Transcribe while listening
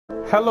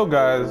Hello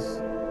guys,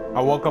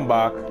 welcome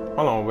back. Hold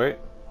on, wait.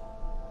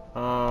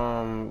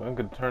 I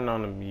could turn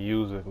on the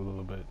music a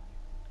little bit.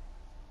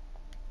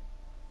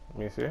 Let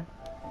me see.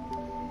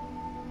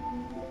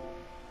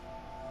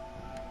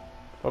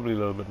 Probably a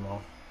little bit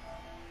more.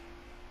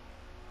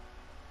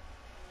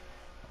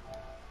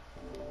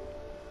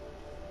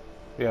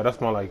 Yeah, that's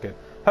more like it.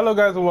 Hello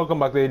guys and welcome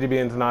back to AJB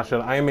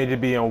International. I am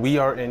AJB and we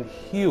are in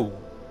Hue.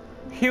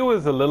 Hue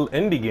is a little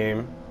indie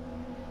game.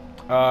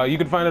 You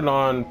can find it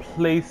on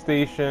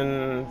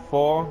PlayStation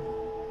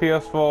 4,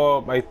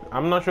 PS4.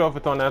 I'm not sure if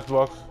it's on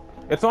Xbox.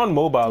 It's on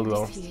mobile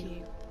though.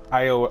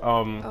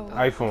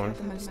 iPhone.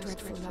 The most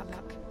dreadful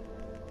luck.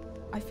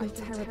 I feel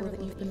terrible that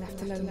you've been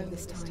left alone all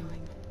this time.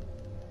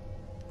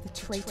 The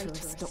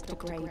traitorous Dr.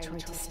 Gray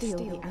tried to steal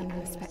the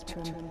annular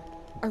spectrum,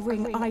 a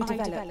ring I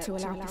developed to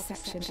allow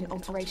perception and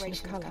alteration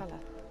of colour.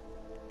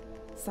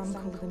 Some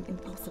call them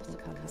impossible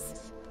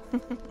colours.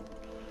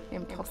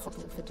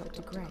 Impossible for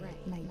Dr. Gray,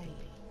 maybe.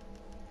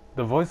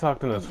 The voice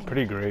acting is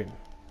pretty great.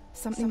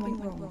 Something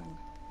went wrong.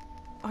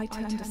 I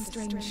turned a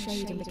strange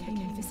shade and became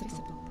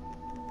invisible.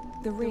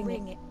 The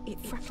ring,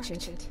 it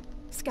fractured,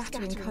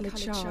 scattering coloured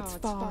shards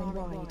far and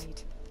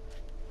wide.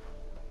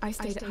 I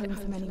stayed at home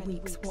for many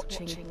weeks,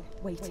 watching,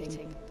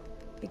 waiting,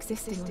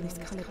 existing on this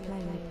coloured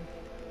plane.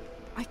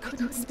 I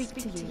couldn't speak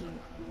to you,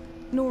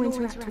 nor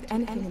interact with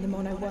anything in the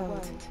mono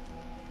world.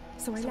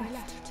 So I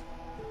left.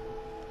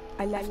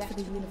 I left for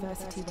the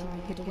university where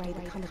I hid away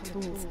the coloured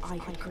tools I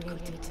had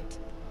created.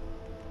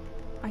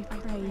 I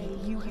pray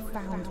you have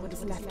found what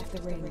is left of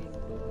the ring.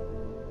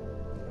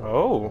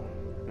 Oh,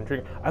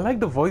 intriguing. I like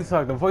the voice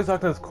acting. The voice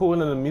acting is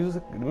cool and the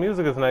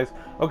music is nice.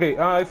 Okay,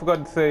 I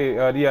forgot to say,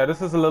 yeah,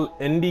 this is a little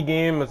indie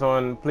game. It's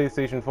on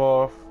PlayStation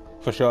 4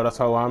 for sure. That's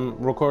how I'm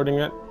recording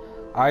it.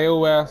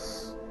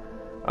 iOS,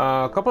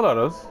 a couple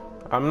others.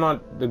 I'm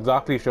not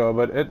exactly sure,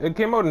 but it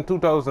came out in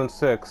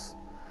 2006.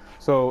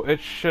 So it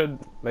should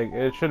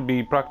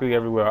be practically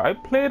everywhere. I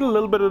played a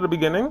little bit at the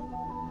beginning.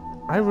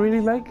 I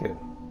really like it.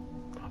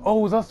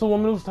 Oh, that's the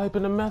woman who's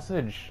typing a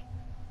message.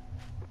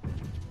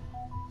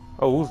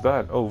 Oh, who's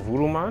that? Oh,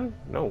 Voodoo Man?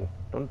 No,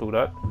 don't do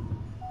that.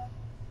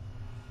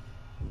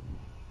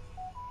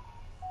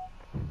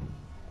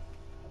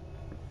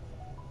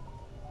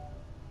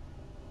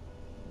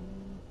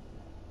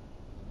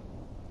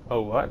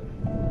 Oh, what?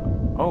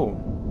 Oh,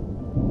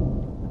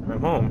 I'm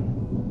home.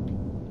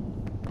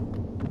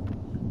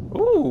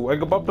 Ooh, I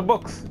can bump the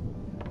books.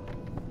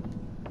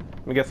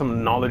 Let me get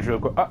some knowledge real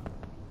quick. Ah,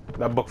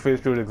 that book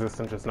phased through its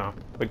existence just now.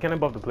 Wait, can I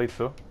bump the plate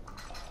too?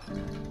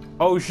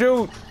 Oh,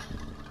 shoot!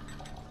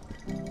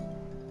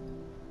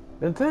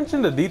 The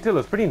attention to detail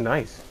is pretty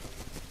nice.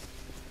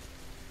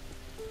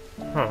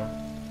 Huh.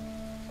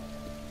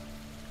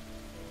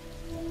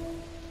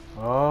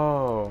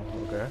 Oh,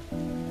 okay.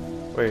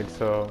 Wait,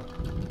 so...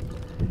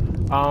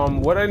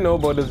 what I know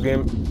about this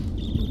game...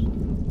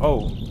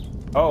 Oh.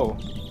 Oh.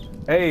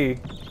 Hey.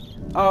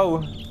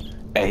 Oh.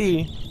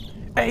 Hey.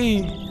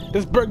 Hey.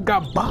 This bird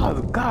got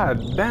bothered.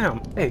 God damn.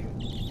 Hey.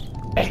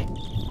 Hey.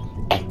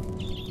 Hey.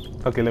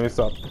 Okay, let me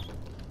stop.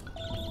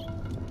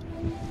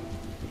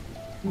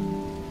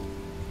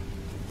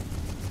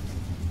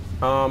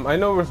 I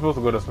know we're supposed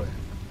to go this way.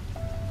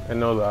 I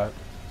know that.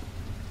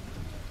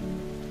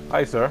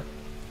 Hi, sir.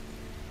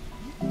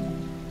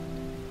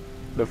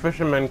 The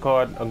fisherman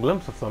caught a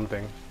glimpse of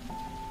something.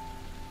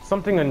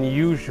 Something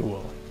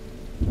unusual.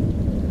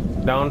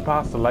 Down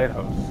past the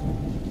lighthouse.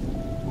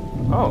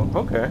 Oh,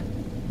 okay.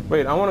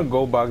 Wait, I want to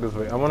go back this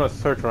way. I want to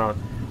search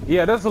around.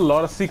 Yeah, there's a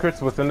lot of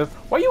secrets within this.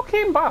 Why you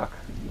came back?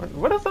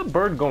 Where is that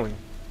bird going?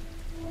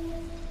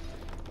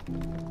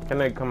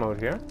 Can I come out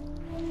here?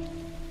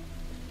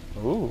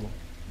 Ooh.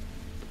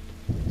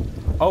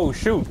 Oh,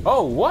 shoot.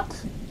 Oh,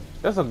 what?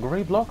 There's a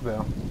gray block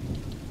there.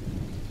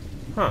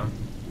 Huh.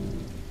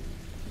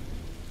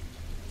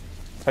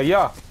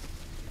 Yeah.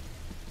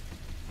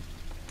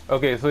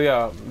 Okay, so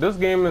yeah, this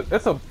game,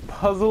 it's a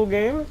puzzle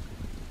game.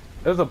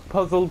 It's a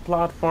puzzle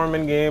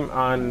platforming game,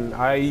 and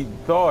I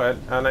thought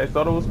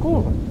it was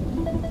cool.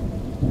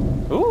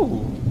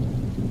 Ooh.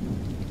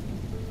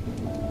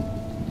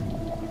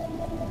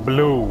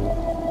 Blue.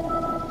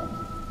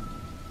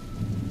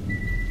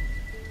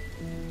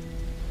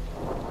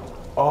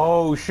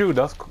 Oh shoot,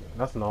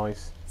 that's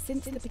nice.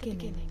 Since the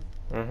beginning,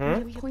 you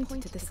have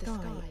pointed to the sky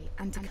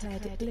and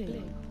declared it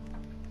blue.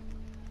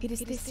 It is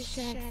this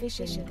shared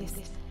vision, this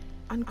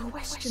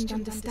unquestioned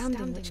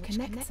understanding which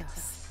connects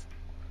us.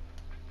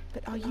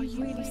 But are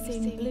you really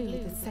seeing blue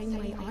the same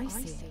way I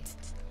see it?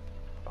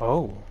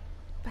 Oh.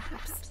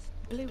 Perhaps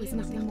blue is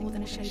nothing more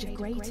than a shade of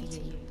grey to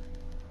you.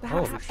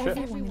 Perhaps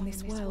everyone in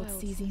this world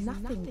sees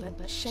nothing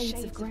but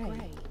shades of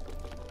grey.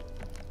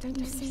 Don't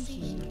you see,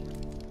 Hugh?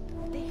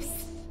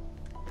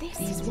 This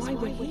is why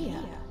we're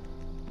here.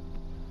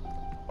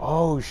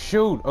 Oh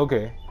shoot,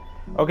 okay.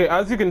 Okay,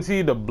 as you can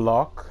see, the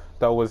block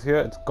that was here,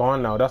 it's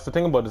gone now. That's the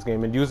thing about this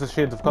game. It uses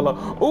shades of color.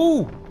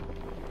 Ooh!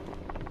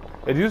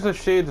 It uses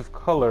shades of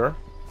color.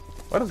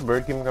 Why does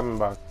bird keep coming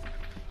back?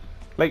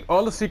 Like,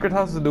 all the secret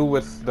has to do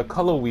with the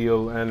color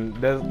wheel, and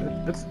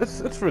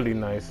it's really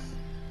nice.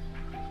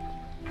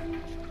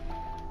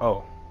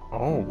 Oh.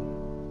 Oh.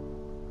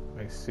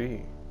 I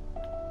see.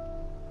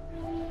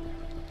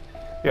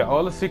 Yeah,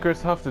 all the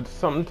secrets have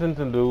something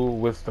to do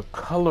with the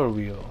color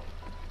wheel.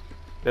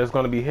 There's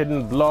going to be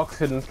hidden blocks,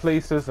 hidden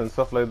places, and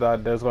stuff like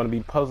that. There's going to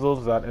be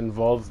puzzles that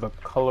involves the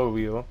color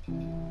wheel,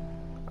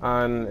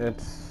 and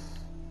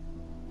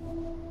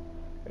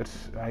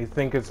I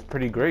think it's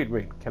pretty great.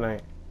 Wait, can I?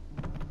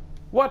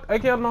 What? I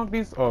can't knock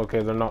these? Oh,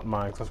 okay, they're not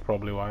mine. That's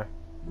probably why.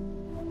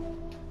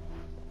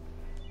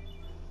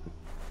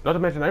 Not to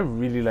mention, I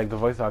really like the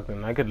voice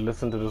acting. I could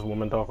listen to this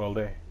woman talk all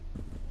day.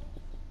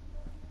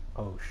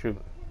 Oh shoot.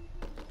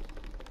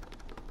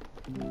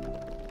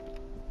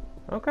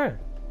 Okay.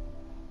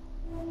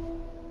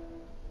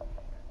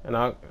 And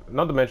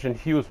not to mention,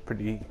 he was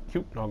pretty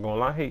cute, not gonna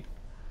lie. Hey,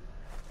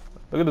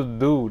 look at this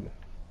dude.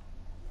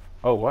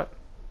 Oh, what?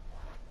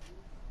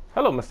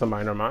 Hello, Mr.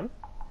 Miner Man.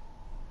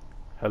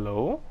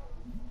 Hello?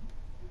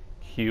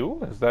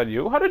 Q, is that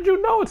you? How did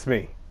you know it's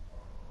me?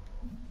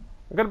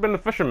 I could have been a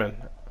fisherman.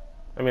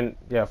 I mean,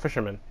 yeah,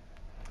 fisherman.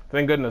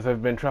 Thank goodness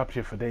I've been trapped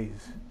here for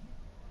days.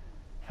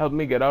 Help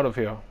me get out of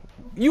here.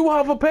 You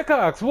have a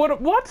pickaxe!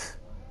 What?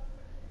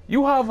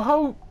 You have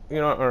how? You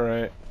know,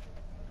 alright.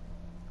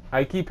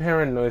 I keep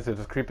hearing noises,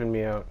 it's creeping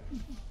me out.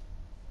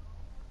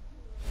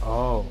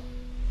 Oh.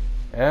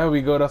 There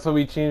we go, that's how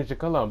we change the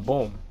color.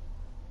 Boom.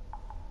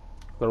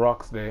 The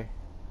rocks, they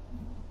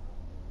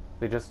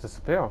just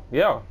disappear.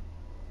 Yeah.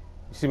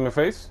 You see my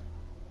face?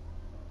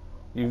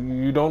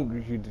 You don't,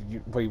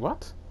 wait,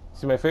 what?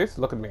 See my face?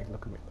 Look at me,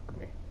 look at me, look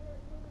at me.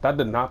 That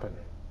didn't happen.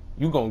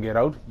 You gonna get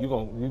out,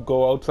 you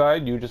go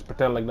outside, you just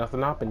pretend like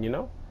nothing happened, you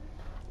know?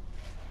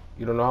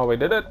 You don't know how I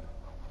did it?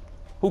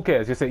 Who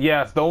cares? You say,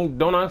 yes,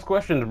 don't ask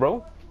questions,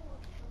 bro.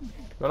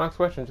 Don't ask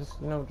questions,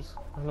 just, you know, just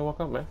kind of walk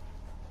up, man.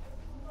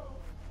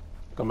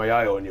 Got my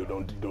eye on you,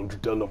 don't you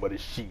tell nobody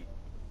shit.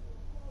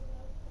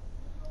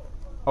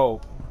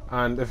 Oh,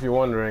 and if you're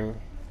wondering,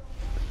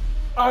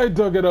 I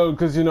dug it out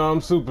because, you know,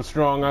 I'm super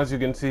strong. As you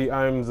can see,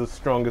 I'm the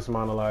strongest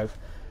man alive.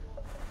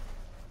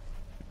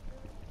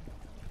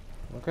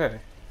 Okay.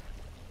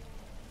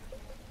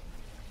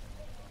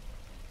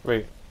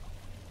 Wait.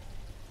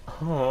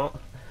 Huh.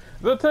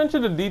 The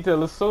attention to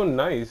detail is so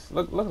nice.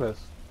 Look at this.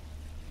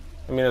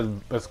 I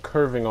mean, it's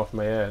curving off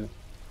my head.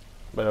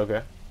 But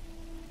okay.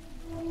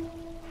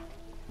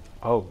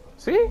 Oh,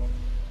 see?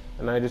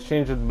 And I just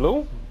changed it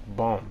blue.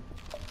 Bomb.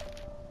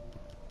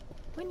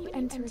 When you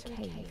enter a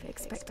cave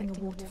expecting a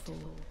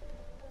waterfall,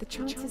 the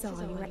chances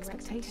are your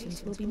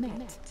expectations will be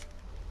met.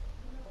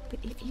 But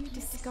if you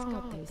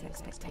discard those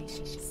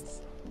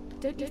expectations,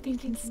 don't you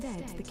think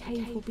instead the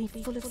cave will be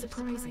full of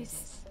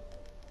surprises?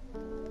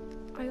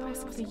 I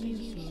ask for you,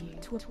 Hugh,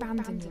 to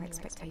abandon your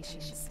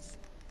expectations,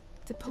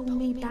 to pull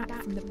me back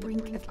from the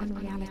brink of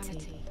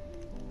unreality.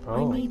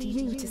 Oh. I need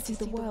you to see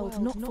the world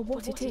not for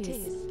what it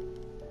is,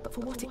 but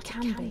for what it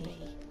can be.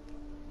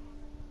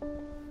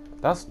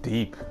 That's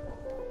deep.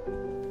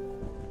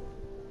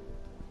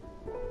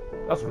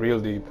 That's real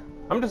deep.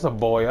 I'm just a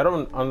boy. I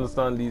don't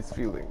understand these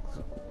feelings.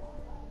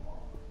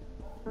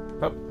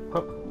 Hop,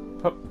 hop,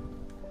 hop.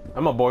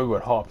 I'm a boy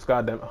with hops.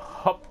 Goddamn,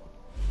 hop.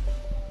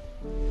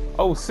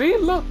 Oh, see,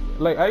 look.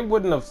 Like I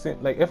wouldn't have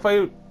seen. Like if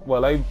I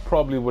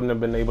probably wouldn't have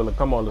been able to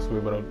come all this way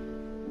without,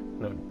 you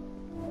know,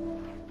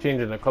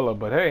 changing the color.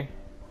 But hey.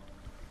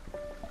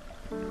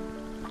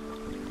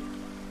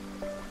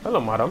 Hello,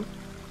 madam.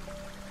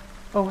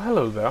 Oh,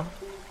 hello there.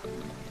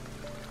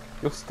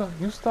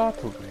 You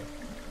startled me.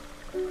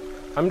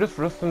 I'm just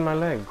resting my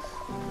legs.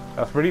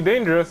 That's pretty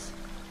dangerous.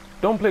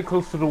 Don't play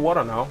close to the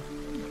water now.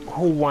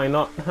 Oh, why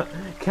not?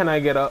 Can I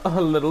get a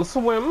little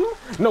swim?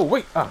 No,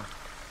 wait.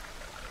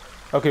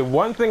 Okay,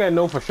 one thing I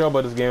know for sure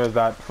about this game is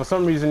that for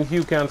some reason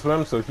Hugh can't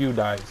swim, so Hugh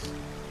dies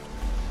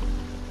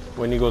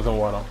when he goes in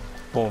water.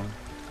 Boom.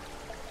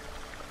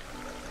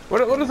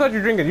 What is that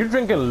you're drinking? You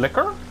drinking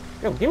liquor?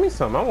 Yo, give me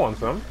some. I want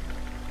some.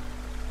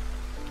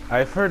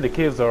 I've heard the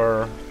caves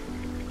are...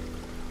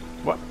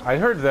 What? I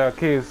heard there are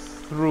caves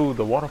through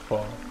the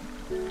waterfall.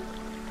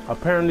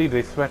 Apparently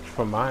they stretch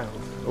for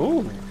miles.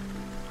 Ooh.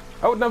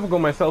 I would never go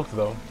myself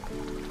though.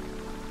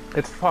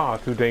 It's far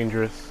too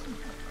dangerous.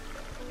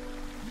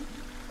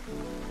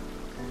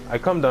 I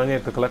come down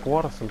here to collect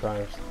water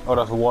sometimes. Oh,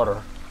 that's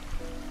water.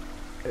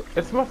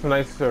 It's much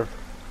nicer.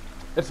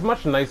 It's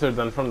much nicer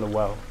than from the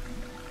well.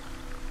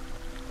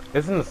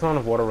 Isn't the sound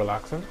of water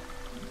relaxing?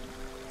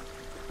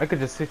 I could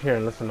just sit here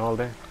and listen all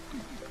day.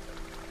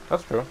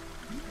 That's true.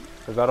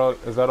 Is that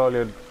all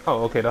your...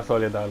 Oh, okay, that's all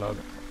your dialogue.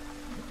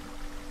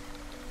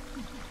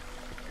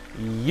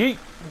 Yeet!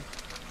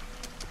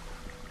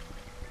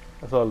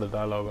 That's all the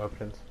dialogue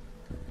options.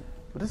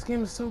 But this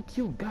game is so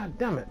cute, god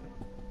damn it.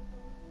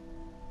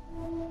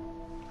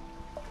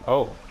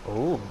 Oh,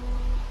 ooh.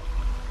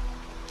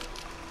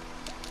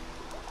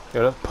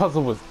 Yeah, that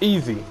puzzle was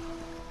easy.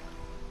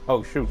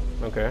 Oh, shoot,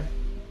 okay.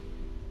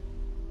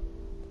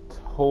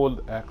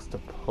 Hold X to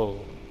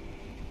pull.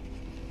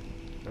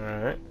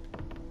 Alright.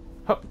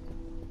 Hup.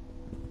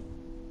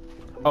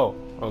 Oh,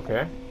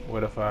 okay.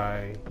 What if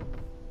I...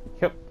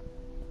 Yep.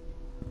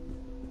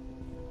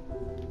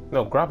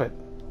 No, grab it.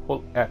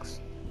 Hold X.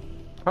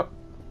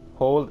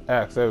 Hold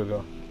X. There we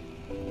go.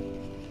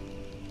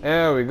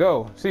 There we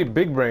go. See,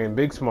 big brain,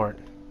 big smart.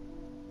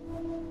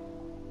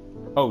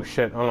 Oh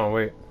shit, hold on,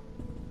 wait.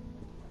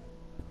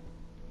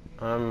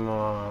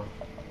 I'll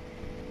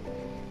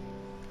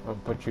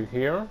put you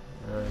here,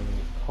 and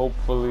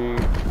hopefully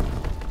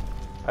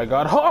I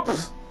got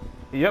hops!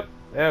 Yep,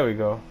 there we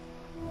go.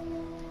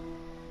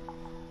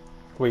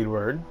 Wait,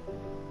 word.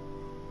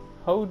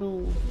 How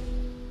do...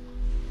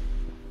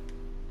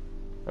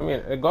 I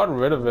mean, it got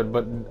rid of it,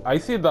 but I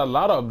see that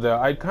ladder up there.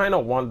 I kind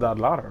of want that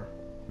ladder.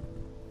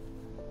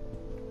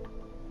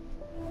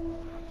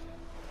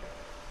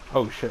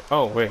 Oh shit,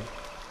 oh wait.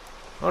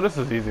 Oh, this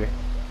is easy.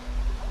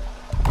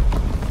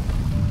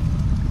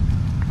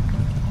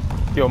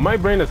 Yo, my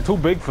brain is too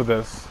big for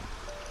this.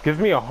 Give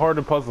me a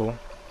harder puzzle.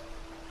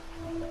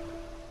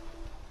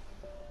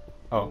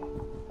 Oh.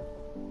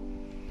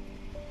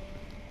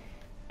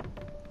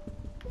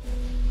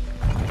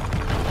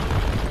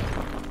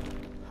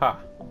 Ha.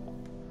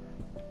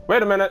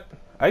 Wait a minute.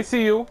 I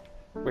see you.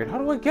 Wait, how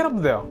do I get up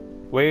there?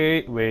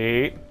 Wait,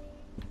 wait.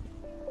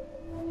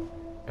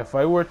 If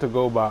I were to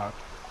go back.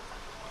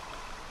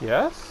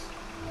 Yes?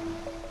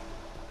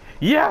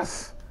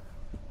 Yes!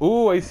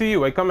 Ooh, I see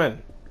you. I come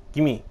in.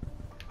 Gimme.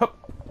 Hup.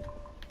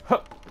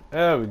 Hup.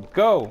 There we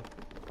go.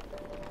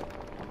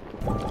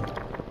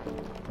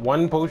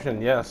 One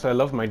potion. Yes, I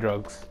love my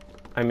drugs.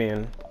 I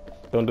mean,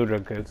 don't do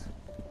drug, kids.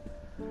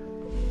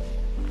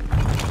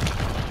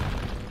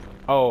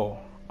 Oh.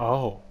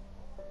 Oh.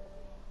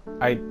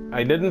 I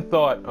didn't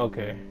thought.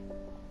 Okay.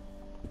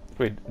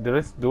 Wait, do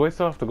I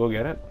still have to go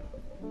get it?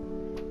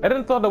 I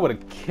didn't thought that would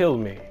have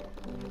killed me.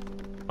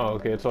 Oh,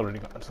 okay, it's already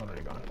gone. It's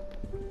already gone.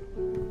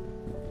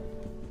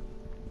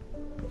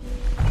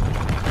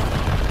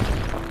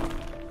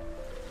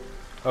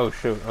 Oh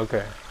shoot,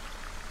 okay.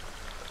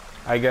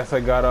 I guess I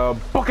gotta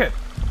book it!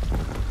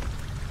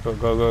 Go,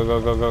 go, go, go,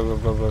 go, go, go,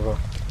 go, go, go.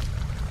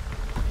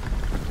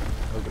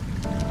 Okay.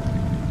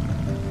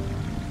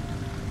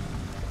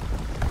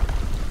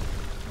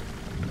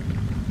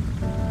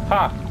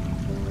 Ha!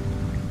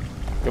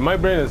 Yeah, my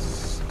brain is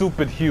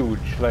stupid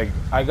huge. Like,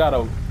 I got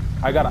an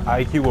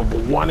IQ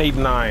of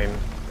 189.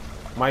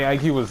 My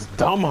IQ was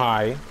dumb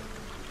high.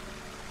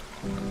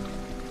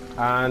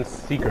 And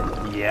secret,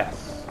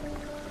 yes.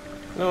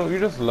 No, you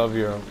just love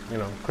your, you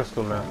know,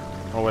 crystal meth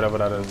or whatever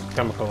that is,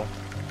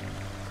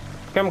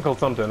 chemical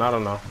something, I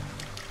don't know.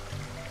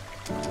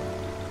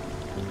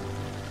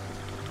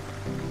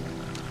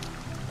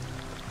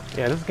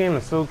 Yeah, this game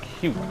is so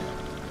cute.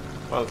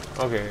 Well,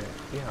 okay,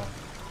 yeah.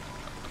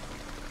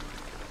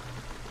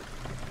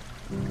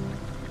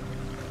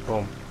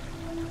 Boom.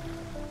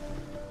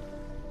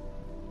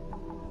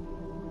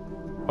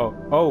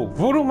 Oh,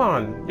 Voodoo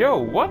Man! Yo,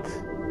 what?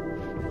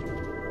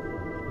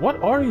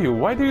 What are you?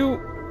 Why do you...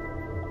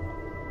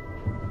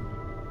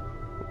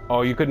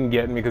 Oh, you couldn't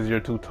get me because you're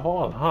too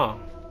tall, huh?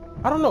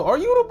 I don't know. Are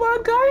you the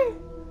bad guy?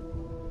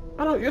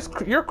 I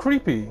don't. You're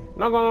creepy.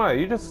 Not gonna lie.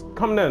 You just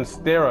come there and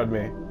stare at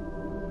me.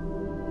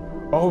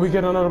 Oh, we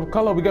get another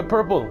color. We get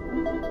purple.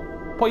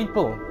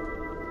 Purple.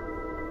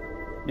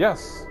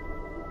 Yes.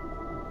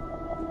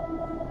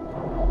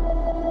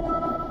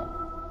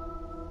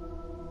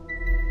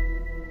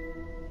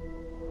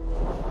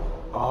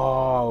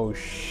 Oh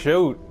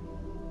shoot!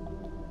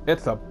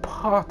 It's a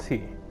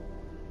party.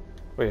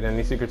 Wait,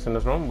 any secrets in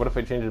this room? What if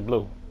I change it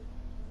blue?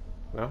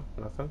 No?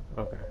 Nothing?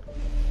 Okay.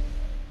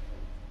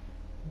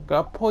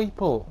 Got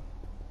purple.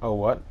 Oh,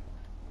 what?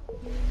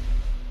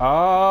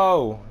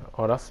 Oh!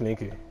 Oh, that's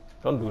sneaky.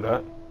 Don't do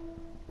that.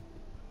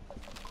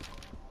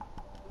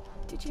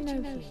 Did you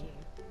know, Hugh,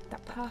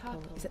 that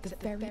purple is at the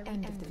very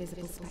end of the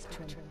visible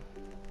spectrum?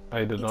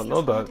 I did not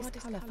know that. It's the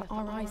hardest colour for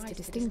our eyes to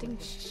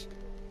distinguish.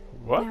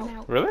 What?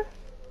 Now, really?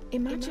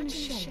 Imagine a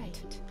shade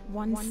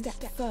one step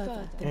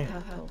further than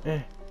purple.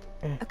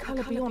 A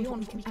colour beyond what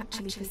we can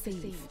actually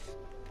perceive.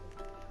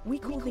 We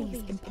call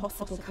these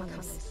impossible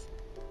colours.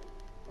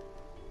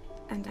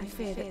 And I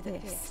fear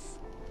that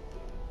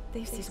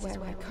this is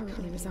where I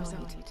currently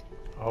reside.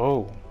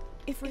 Oh.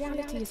 If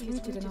reality is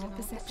rooted in our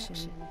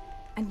perception,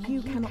 and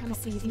you cannot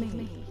perceive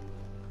me,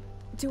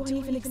 do I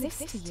even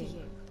exist to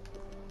you?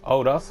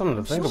 Oh, that's something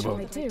to think Sure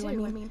about. I do. I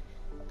mean,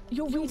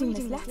 you're reading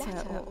this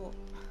letter,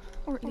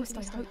 or at least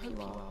I hope you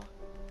are.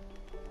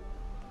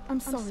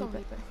 I'm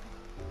sorry, but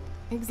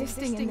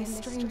existing in this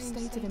strange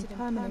state of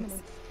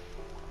impermanence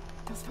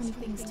does funny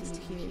things to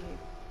you, Hugh.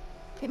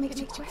 It makes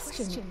you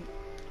question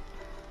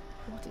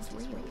what is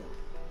real.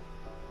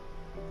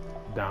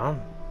 Damn.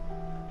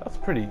 That's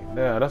pretty,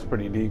 yeah, that's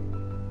pretty deep.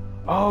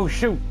 Oh,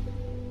 shoot.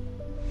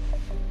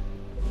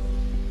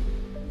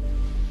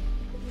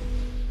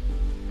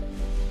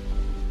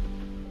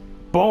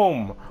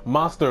 Boom!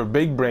 Master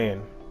Big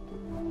Brain.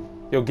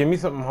 Yo, give me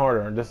something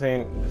harder. This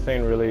ain't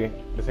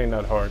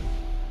that hard.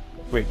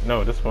 Wait,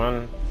 no, this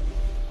one,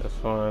 this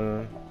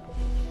one,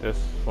 this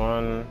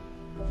one,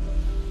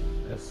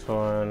 this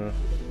one.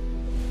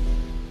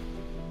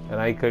 And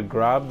I could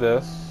grab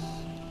this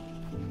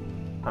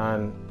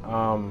and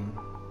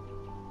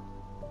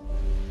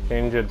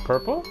change it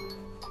purple.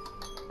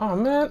 Oh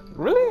man,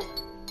 really?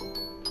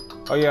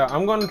 Oh yeah,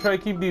 I'm gonna try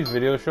to keep these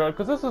videos short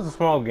because this is a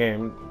small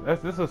game.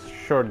 This is a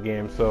short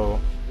game, so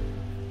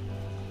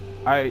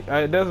I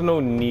there's no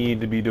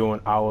need to be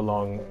doing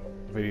hour-long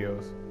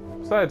videos.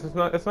 Besides, it's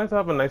nice to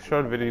have a nice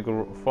short video you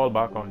can fall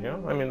back on. You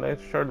know, I mean,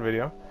 nice short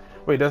video.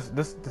 Wait, this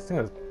thing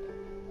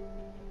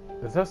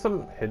is there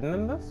some hidden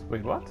in this?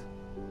 Wait, what?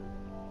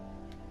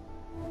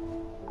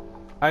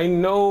 I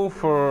know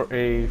for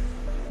a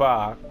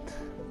fact.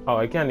 Oh,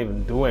 I can't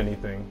even do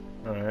anything.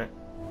 All right.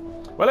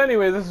 Well,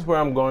 anyway, this is where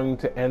I'm going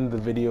to end the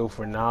video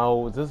for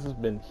now. This has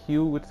been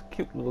Hugh. It's a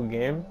cute little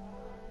game.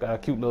 Got a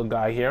cute little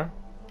guy here.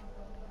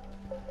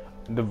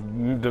 The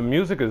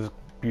music is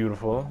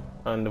beautiful,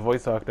 and the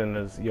voice acting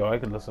is, yo, I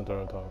could listen to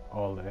her talk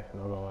all day,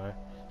 not gonna lie.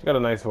 She got a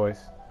nice voice.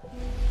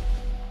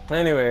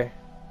 Anyway,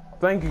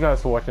 thank you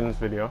guys for watching this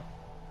video.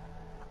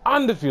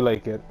 And if you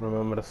like it,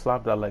 remember to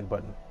slap that like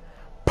button,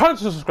 punch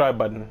the subscribe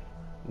button,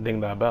 ding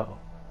that bell,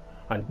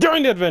 and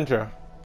join the adventure!